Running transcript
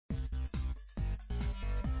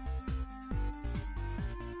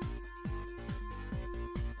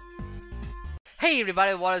Hey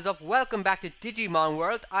everybody, what is up? Welcome back to Digimon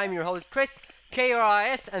World. I'm your host Chris,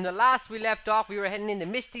 KRIS, and the last we left off we were heading into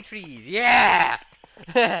Misty Trees. Yeah!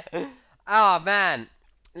 Oh man.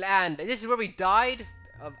 And this is where we died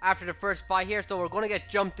after the first fight here, so we're gonna get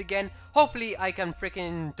jumped again. Hopefully I can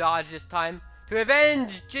freaking dodge this time. To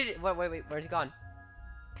avenge Wait, where's he gone?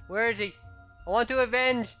 Where is he? I want to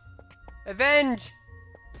avenge! Avenge!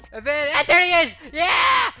 Ah, there he is!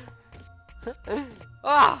 Yeah!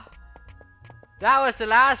 Oh! That was the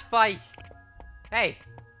last fight. Hey,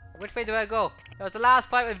 which way do I go? That was the last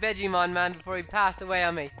fight with Dejimon, man, before he passed away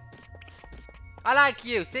on me. I like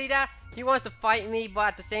you. See that? He wants to fight me, but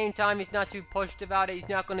at the same time, he's not too pushed about it. He's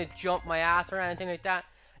not going to jump my ass or anything like that.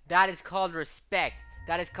 That is called respect.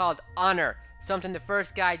 That is called honor. Something the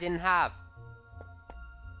first guy didn't have.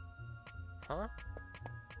 Huh?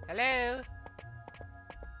 Hello?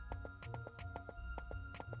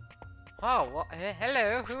 Oh, what?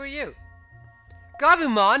 Hello? Who are you?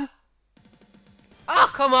 Gabumon?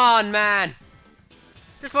 Oh, come on, man.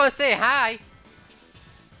 Just want to say hi.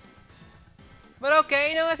 But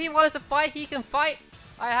okay, you know, if he wants to fight, he can fight.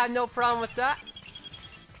 I have no problem with that.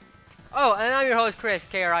 Oh, and I'm your host, Chris,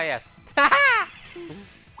 KRIS.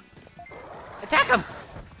 Attack him!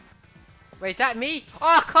 Wait, is that me?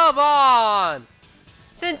 Oh, come on!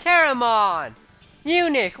 Centaurimon!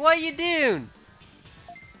 Eunuch, what are you doing?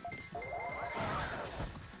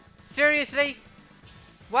 Seriously?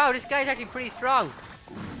 Wow, this guy's actually pretty strong.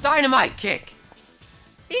 Dynamite kick!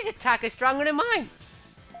 His attack is stronger than mine.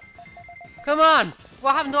 Come on!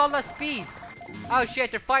 What happened to all that speed? Oh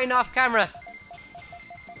shit, they're fighting off camera.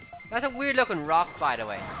 That's a weird looking rock, by the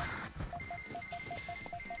way.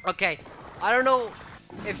 Okay, I don't know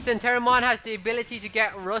if Centaurimon has the ability to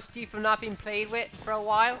get rusty from not being played with for a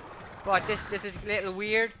while, but this is a little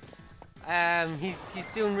weird. He's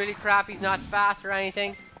doing really crap. He's not fast or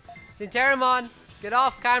anything. Centaurimon, get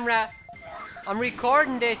off camera. I'm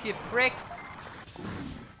recording this, you prick.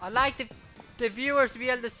 I'd like the viewers to be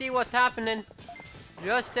able to see what's happening.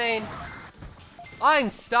 Just saying.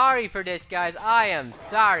 I'm sorry for this, guys. I am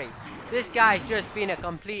sorry. This guy's just being a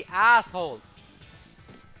complete asshole.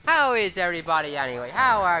 How is everybody anyway?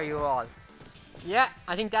 How are you all? Yeah,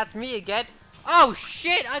 I think that's me again. Oh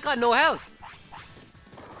shit, I got no health.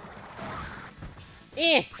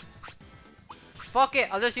 Eh. Fuck it,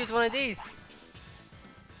 I'll just use one of these.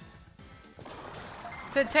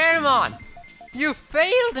 Centaurimon! You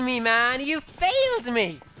failed me, man! You failed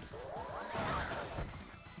me!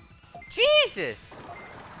 Jesus!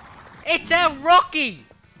 It's a rookie!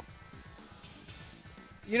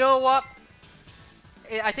 You know what?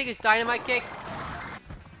 I think it's dynamite kick.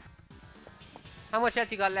 How much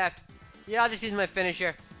health you got left? Yeah, I'll just use my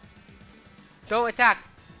finisher. Don't attack!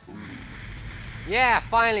 Yeah,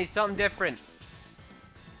 finally, something different.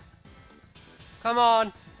 Come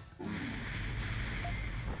on.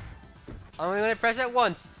 I'm only gonna press it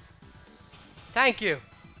once. Thank you.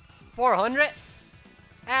 400?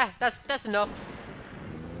 That's enough.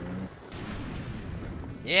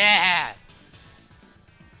 Yeah.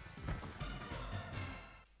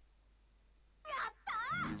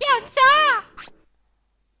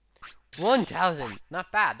 1,000.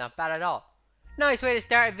 Not bad at all. Nice way to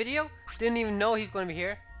start a video. Didn't even know he's gonna be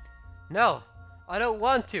here. No. I don't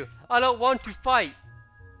want to. I don't want to fight.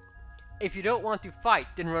 If you don't want to fight,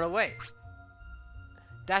 then run away.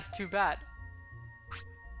 That's too bad.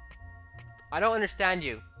 I don't understand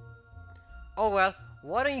you. Oh well,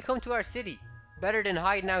 why don't you come to our city? Better than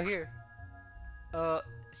hiding out here.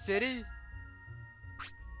 City?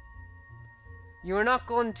 You are not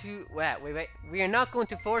going to... Wait. We are not going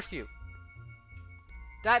to force you.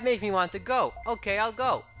 That makes me want to go. Okay, I'll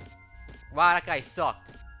go. Wow, that guy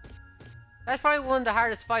sucked. That's probably one of the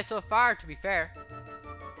hardest fights so far, to be fair.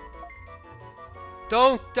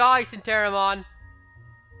 Don't die, Centaurimon!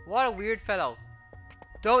 What a weird fellow.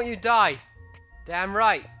 Don't you die. Damn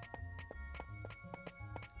right.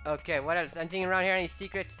 Okay, what else? Anything around here? Any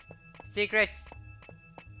secrets? Secrets?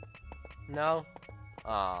 No?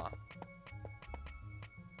 Aw.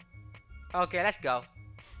 Okay, let's go.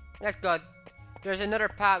 Let's go. There's another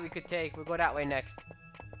path we could take. We'll go that way next.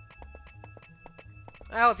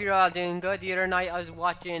 I hope you're all doing good. The other night I was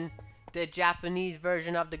watching the Japanese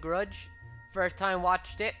version of The Grudge. First time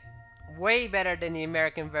watched it. Way better than the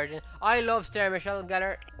American version. I love Sarah Michelle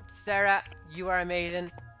Gellar. Sarah, you are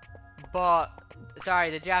amazing. But, sorry,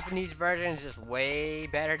 the Japanese version is just way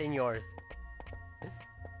better than yours.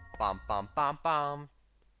 Bum bum bum bum.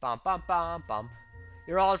 Bum bum bum bum.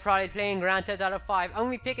 You're all probably playing Grand Theft Auto 5. I'm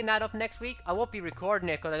going to be picking that up next week. I won't be recording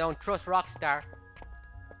it because I don't trust Rockstar.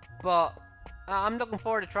 But I'm looking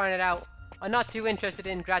forward to trying it out. I'm not too interested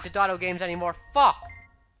in Grand Theft Auto games anymore. Fuck!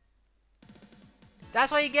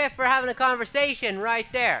 That's what you get for having a conversation right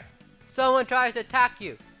there. Someone tries to attack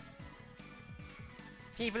you.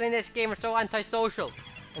 People in this game are so antisocial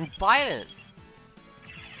and violent.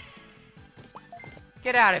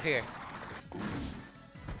 Get out of here.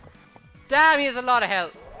 Damn, he has a lot of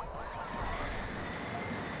health.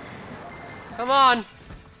 Come on.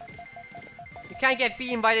 You can't get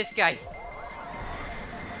beaten by this guy.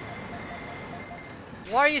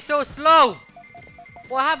 Why are you so slow?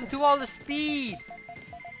 What happened to all the speed?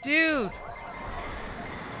 Dude.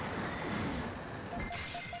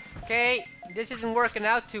 Okay, this isn't working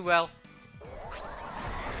out too well.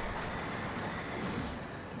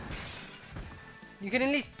 You can at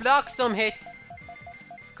least block some hits.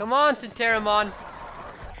 Come on, Centeramon.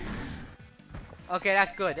 Okay,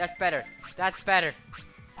 that's good. That's better. That's better.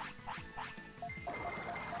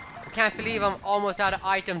 I can't believe I'm almost out of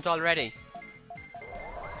items already.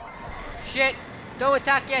 Shit. Don't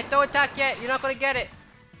attack yet. Don't attack yet. You're not going to get it.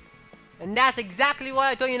 And that's exactly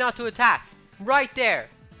why I told you not to attack. Right there.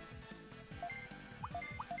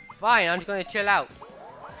 Fine, I'm just going to chill out.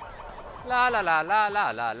 La la la la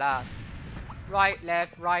la la la. Right,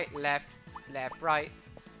 left, left, right.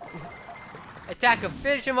 Attack him,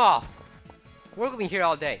 finish him off. We're gonna be here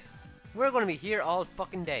all day. We're gonna be here all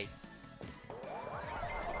fucking day.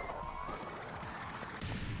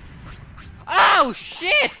 Oh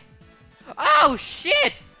shit! Oh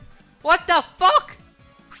shit! What the fuck?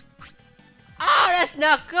 Oh, that's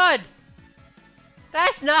not good.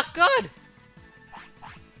 That's not good.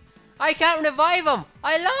 I can't revive him.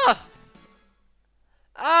 I lost.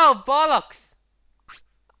 Oh, bollocks.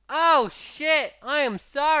 Oh, shit. I am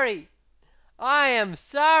sorry. I am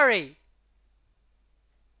sorry.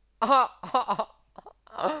 Oh,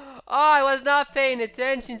 I was not paying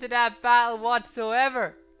attention to that battle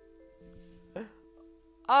whatsoever.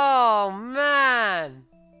 Oh, man.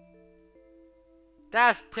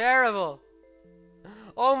 That's terrible.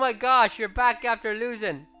 Oh my gosh, you're back after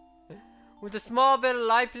losing. With a small bit of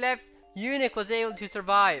life left, Unique was able to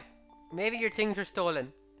survive. Maybe your things were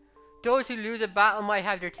stolen. Those who lose a battle might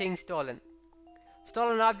have their things stolen.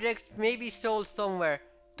 Stolen objects may be sold somewhere.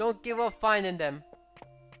 Don't give up finding them.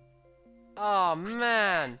 Oh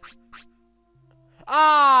man.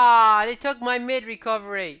 Ah, they took my mid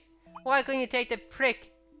recovery. Why couldn't you take the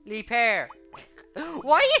prickly pear?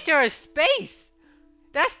 Why is there a space?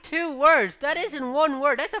 That's 2 words. That isn't 1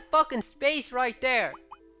 word. That's a fucking space right there.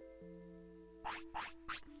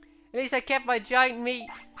 At least I kept my giant meat.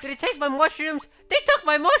 Did they take my mushrooms? They took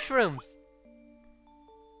my mushrooms!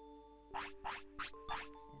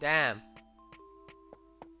 Damn.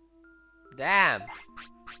 Damn.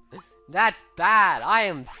 That's bad. I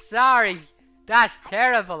am sorry. That's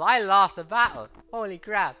terrible. I lost a battle. Holy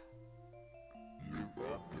crap.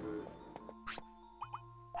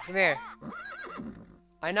 Come here.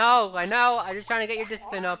 I know. I'm just trying to get your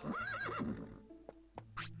discipline up.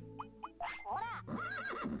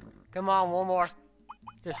 Come on, 1 more.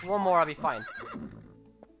 Just 1 more, I'll be fine.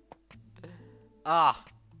 Ah.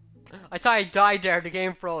 I thought I died there, the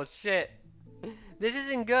game froze. Shit. This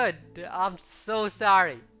isn't good. I'm so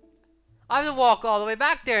sorry. I have to walk all the way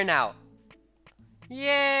back there now.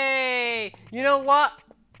 Yay! You know what?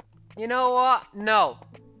 You know what? No.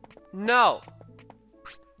 No.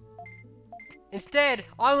 Instead,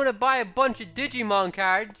 I'm gonna buy a bunch of Digimon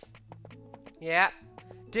cards. Yeah.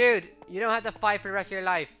 Dude, you don't have to fight for the rest of your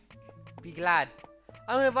life. Be glad.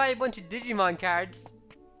 I'm gonna buy a bunch of Digimon cards.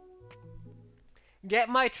 Get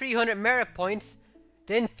my 300 merit points.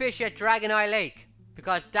 Then fish at Dragon Eye Lake.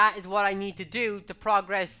 Because that is what I need to do to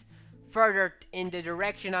progress further in the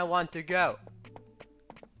direction I want to go.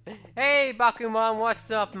 Hey Bakumon, what's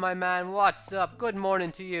up my man? What's up? Good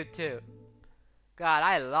morning to you too. God,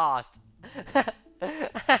 I lost.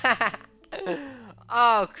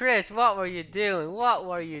 Oh Chris, what were you doing? What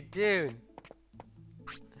were you doing?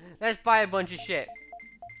 Let's buy a bunch of shit.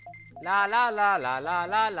 La la la la la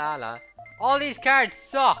la la la. All these cards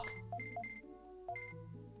suck.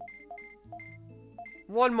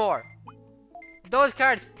 1 more. Those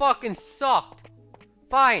cards fucking sucked.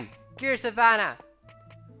 Fine. Gear Savanna.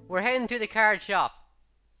 We're heading to the card shop.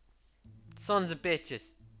 Sons of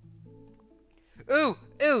bitches. Ooh.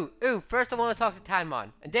 First I want to talk to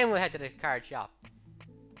Tanmon. And then we'll head to the card shop.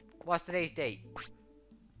 What's today's date?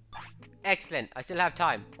 Excellent. I still have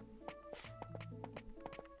time.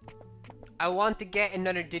 I want to get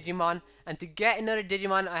another Digimon. And to get another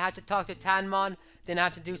Digimon, I have to talk to Tanmon. Then I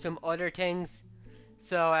have to do some other things.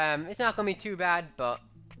 So, it's not going to be too bad. But,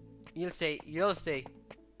 you'll see. You'll see.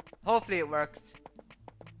 Hopefully it works.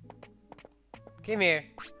 Come here.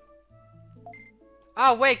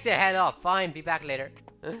 Oh, wake the hell up. Fine, be back later.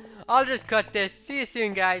 I'll just cut this. See you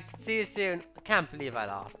soon, guys. See you soon. I can't believe I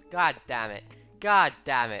lost. God damn it. God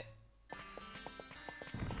damn it.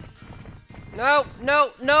 No,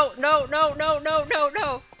 no, no, no, no, no, no, no,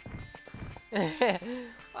 no.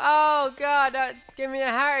 Oh, God. Give me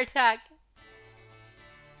a heart attack.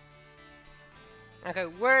 Okay,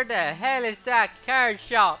 where the hell is that card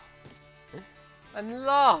shop? I'm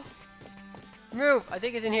lost. Move. I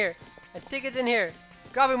think it's in here. I think it's in here.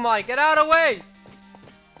 Gabumon, get out of the way.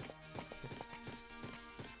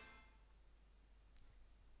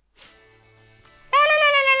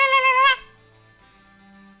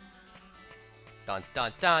 Dun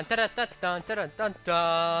dun dun dun dun dun dun dun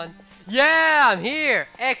dun. Yeah, I'm here.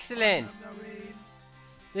 Excellent.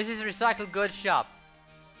 This is a recycled goods shop.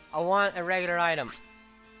 I want a regular item.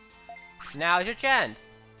 Now's your chance.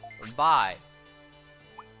 Buy.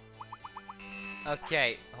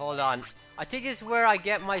 Okay, hold on. I think this is where I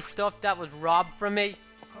get my stuff that was robbed from me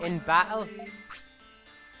in battle.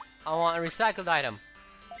 I want a recycled item.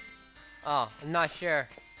 Oh, I'm not sure.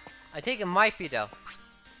 I think it might be though.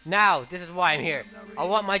 Now, this is why I'm here. I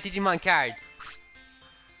want my Digimon cards.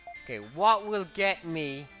 Okay, what will get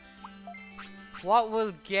me... What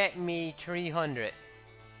will get me 300?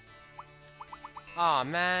 Oh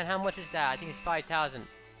man, how much is that? I think it's 5,000.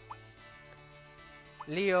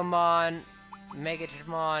 Leomon,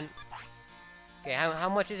 Megatron. Okay, how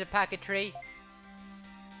much is a pack of 3?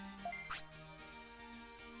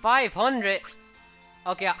 500?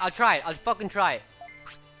 Okay, I'll try it. I'll fucking try it.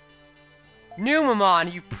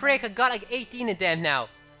 Numamon, you prick. I got like 18 of them now.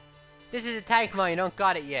 This is a Tankmon. You don't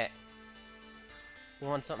got it yet. You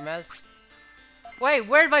want something else? Wait,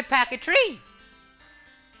 where's my pack of 3?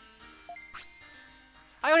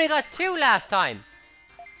 I only got 2 last time.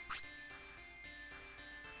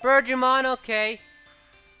 Dejimon, okay.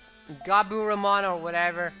 Gabumon or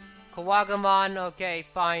whatever. Kawagamon, okay,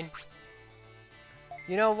 fine.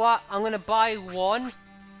 You know what? I'm gonna buy 1.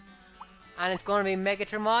 And it's gonna be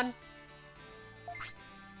Megatron.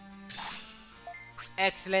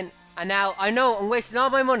 Excellent. And now, I know I'm wasting all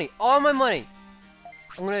my money. All my money.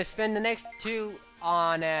 I'm gonna spend the next 2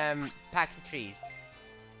 on packs of 3s.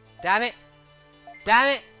 Damn it.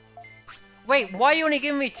 Damn it. Wait, why are you only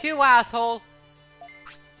giving me 2, asshole?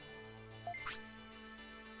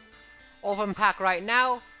 Open pack right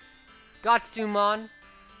now. Gatsumon.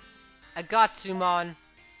 A Gatsumon.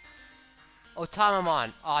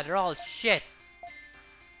 Otamamon. Oh, they're all shit.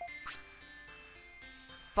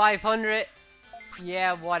 500.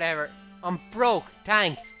 Yeah, whatever. I'm broke.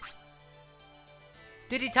 Thanks.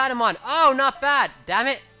 Digitamon. Oh, not bad. Damn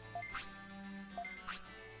it.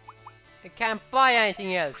 I can't buy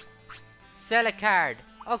anything else. Sell a card.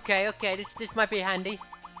 Okay, okay. This might be handy.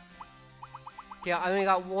 Okay, I only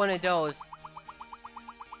got 1 of those.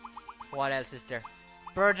 What else is there?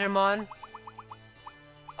 Dejimon.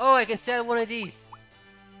 Oh, I can sell 1 of these.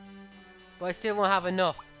 But I still won't have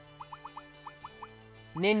enough.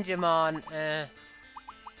 Ninjamon.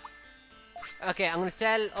 Okay, I'm gonna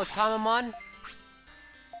sell Otamamon.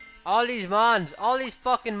 All these mons. All these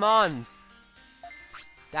fucking mons.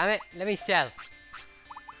 Damn it. Let me sell.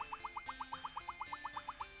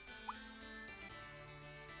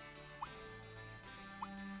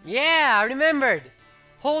 Yeah, I remembered.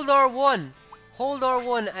 Hold R1. Hold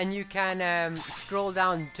R1 and you can scroll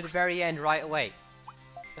down to the very end right away.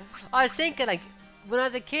 I was thinking, like, when I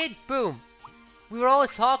was a kid, boom. We were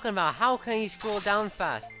always talking about how can you scroll down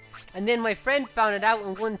fast. And then my friend found it out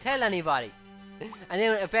and wouldn't tell anybody. And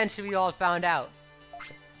then eventually we all found out.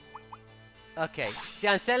 Okay, see,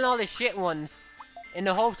 I'm selling all the shit ones in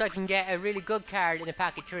the hopes I can get a really good card in a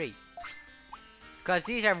pack of 3. Because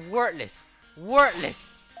these are worthless.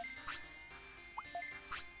 Worthless.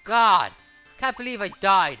 God, can't believe I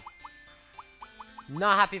died.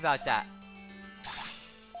 Not happy about that.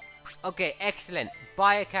 Okay, excellent.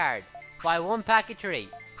 Buy a card. Buy 1 pack of 3.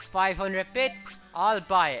 500 bits. I'll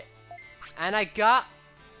buy it. And I got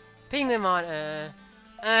Penguinmon.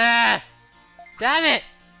 Damn it!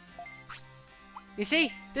 You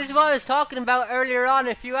see, this is what I was talking about earlier on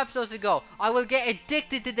a few episodes ago. I will get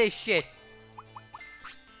addicted to this shit.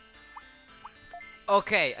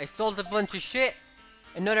 Okay, I sold a bunch of shit.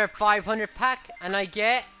 Another 500 pack, and I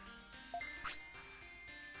get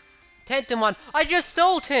Tentomon. I just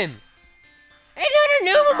sold him.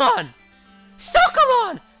 Another Numamon.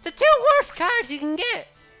 Suckamon. The 2 worst cards you can get.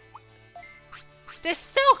 This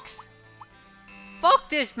sucks. Fuck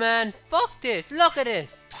this, man. Fuck this. Look at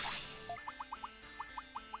this.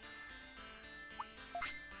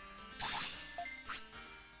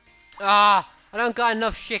 Ah, I don't got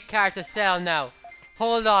enough shit cards to sell now.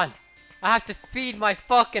 Hold on. I have to feed my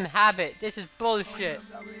fucking habit. This is bullshit.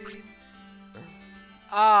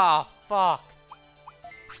 Ah, oh, fuck.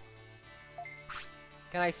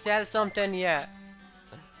 Can I sell something? Yeah.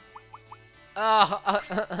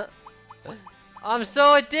 Oh, I'm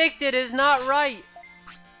so addicted. It's not right.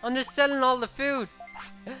 I'm just selling all the food.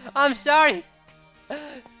 I'm sorry.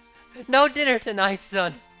 No dinner tonight,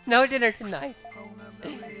 son. No dinner tonight.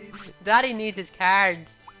 Daddy needs his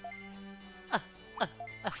cards.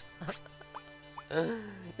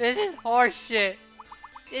 This is horseshit.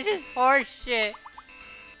 This is horseshit.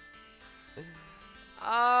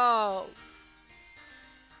 Oh.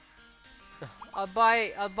 I'll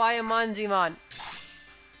buy a Dejimon.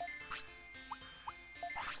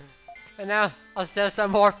 And now I'll sell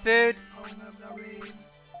some more food.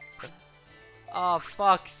 Oh,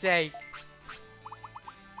 fuck's sake.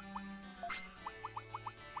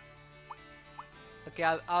 Okay,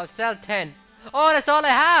 I'll sell 10. Oh, that's all I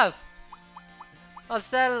have. I'll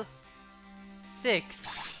sell 6.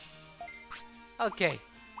 Okay.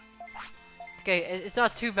 Okay, it's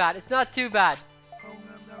not too bad. It's not too bad.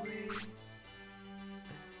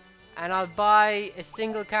 And I'll buy a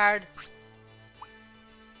single card.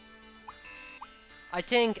 I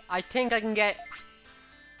think I can get.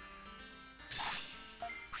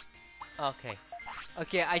 Okay.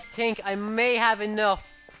 Okay, I think I may have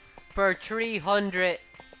enough for 300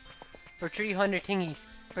 thingies.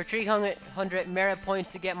 For 300 merit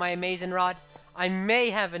points to get my amazing rod. I may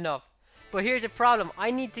have enough. But here's the problem. I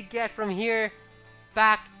need to get from here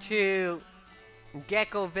back to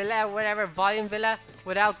Gecko Villa or whatever, Volume Villa,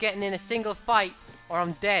 without getting in a single fight or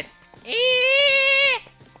I'm dead.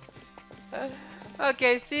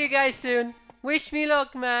 Okay, see you guys soon. Wish me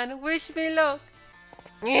luck, man. Wish me luck.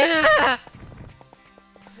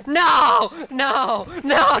 No! No!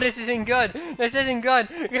 No! This isn't good. This isn't good.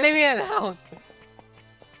 Leave me alone.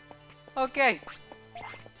 Okay.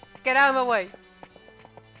 Get out of my way.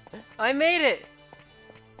 I made it.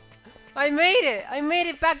 I made it. I made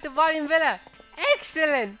it back to Volume Villa.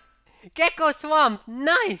 Excellent. Gecko Swamp.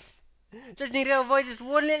 Nice. Just need to avoid this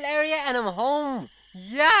one little area and I'm home.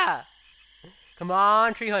 Yeah. Come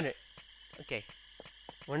on, 300. Okay.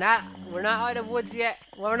 We're not out of woods yet.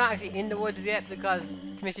 Well, we're not actually in the woods yet because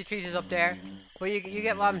Misty Trees is up there. But you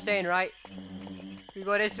get what I'm saying, right? We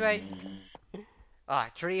go this way. Ah,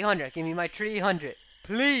 300. Give me my 300.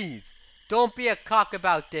 Please. Don't be a cock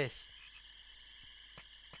about this.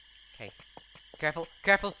 Okay. Careful,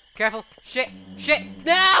 careful, careful. Shit, shit.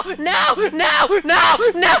 No, no, no,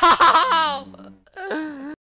 no, no!